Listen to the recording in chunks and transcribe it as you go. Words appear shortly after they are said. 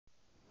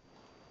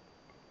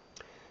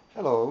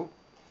Hello,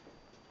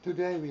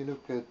 today we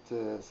look at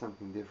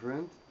something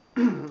different.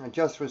 I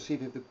just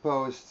received at the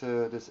post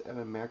this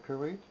Allan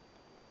Mercury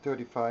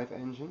 35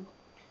 engine,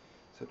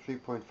 so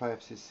 3.5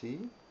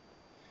 cc.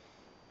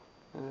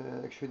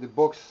 Actually the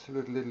box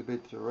looked a little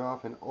bit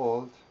rough and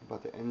old,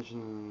 but the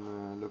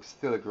engine looks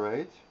still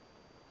great.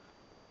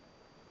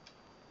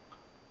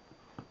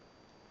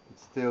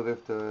 It's still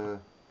with the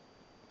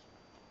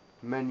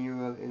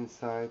manual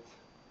inside,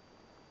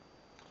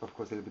 of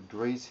course a little bit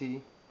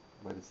greasy,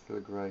 but it's still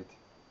great.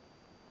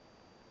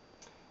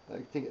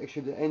 I think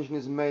actually the engine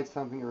is made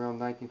something around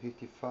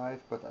 1955,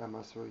 but I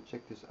must really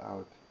check this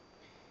out.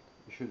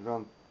 It should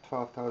run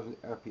 12,000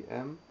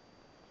 RPM,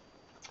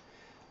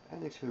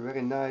 and actually a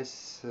very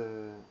nice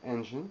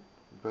engine,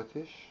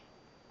 British,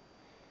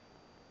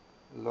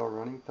 low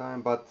running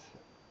time, but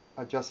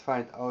I just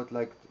find out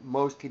like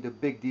mostly the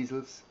big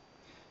diesels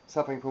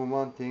suffering from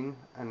one thing,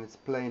 and it's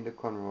playing the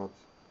conrod.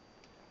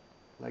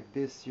 Like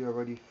this you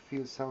already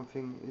feel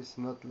something is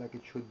not like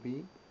it should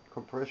be.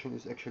 Compression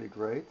is actually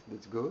great,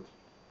 that's good.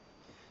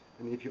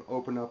 And if you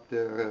open up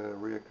the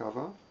rear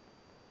cover,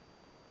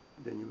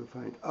 then you will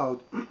find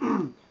out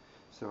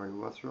sorry,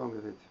 what's wrong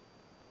with it.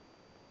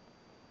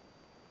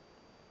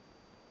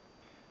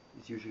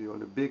 It's usually on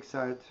the big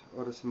side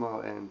or the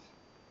small end,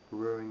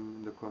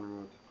 whirring the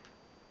conrod.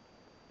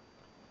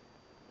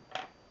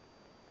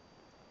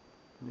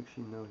 And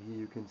actually now here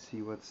you can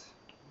see what's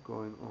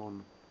going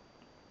on.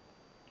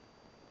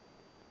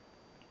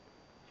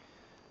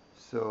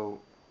 So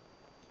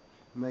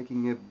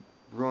making a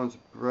bronze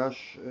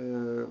brush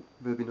will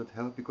be not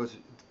help because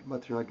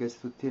material gets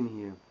too thin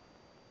here.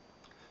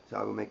 So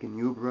I will make a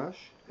new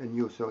brush, a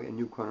new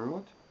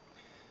conrod,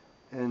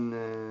 and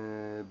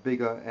a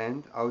bigger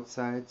end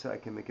outside, so I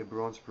can make a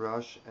bronze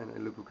brush and a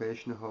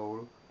lubrication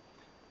hole,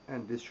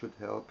 and this should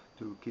help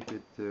to keep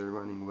it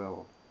running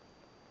well.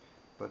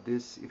 But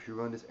this, if you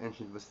run this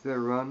engine, it will still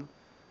run,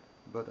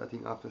 but I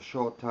think after a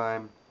short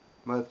time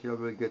material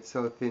will get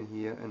so thin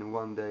here and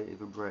one day it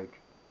will break,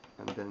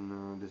 and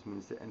then this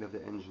means the end of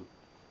the engine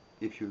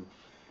if you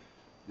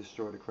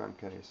destroy the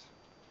crankcase.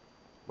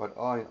 But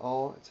all in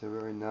all, it's a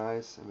very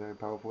nice and very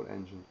powerful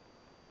engine.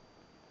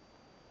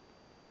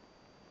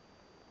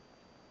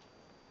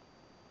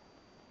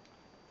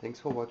 Thanks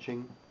for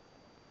watching.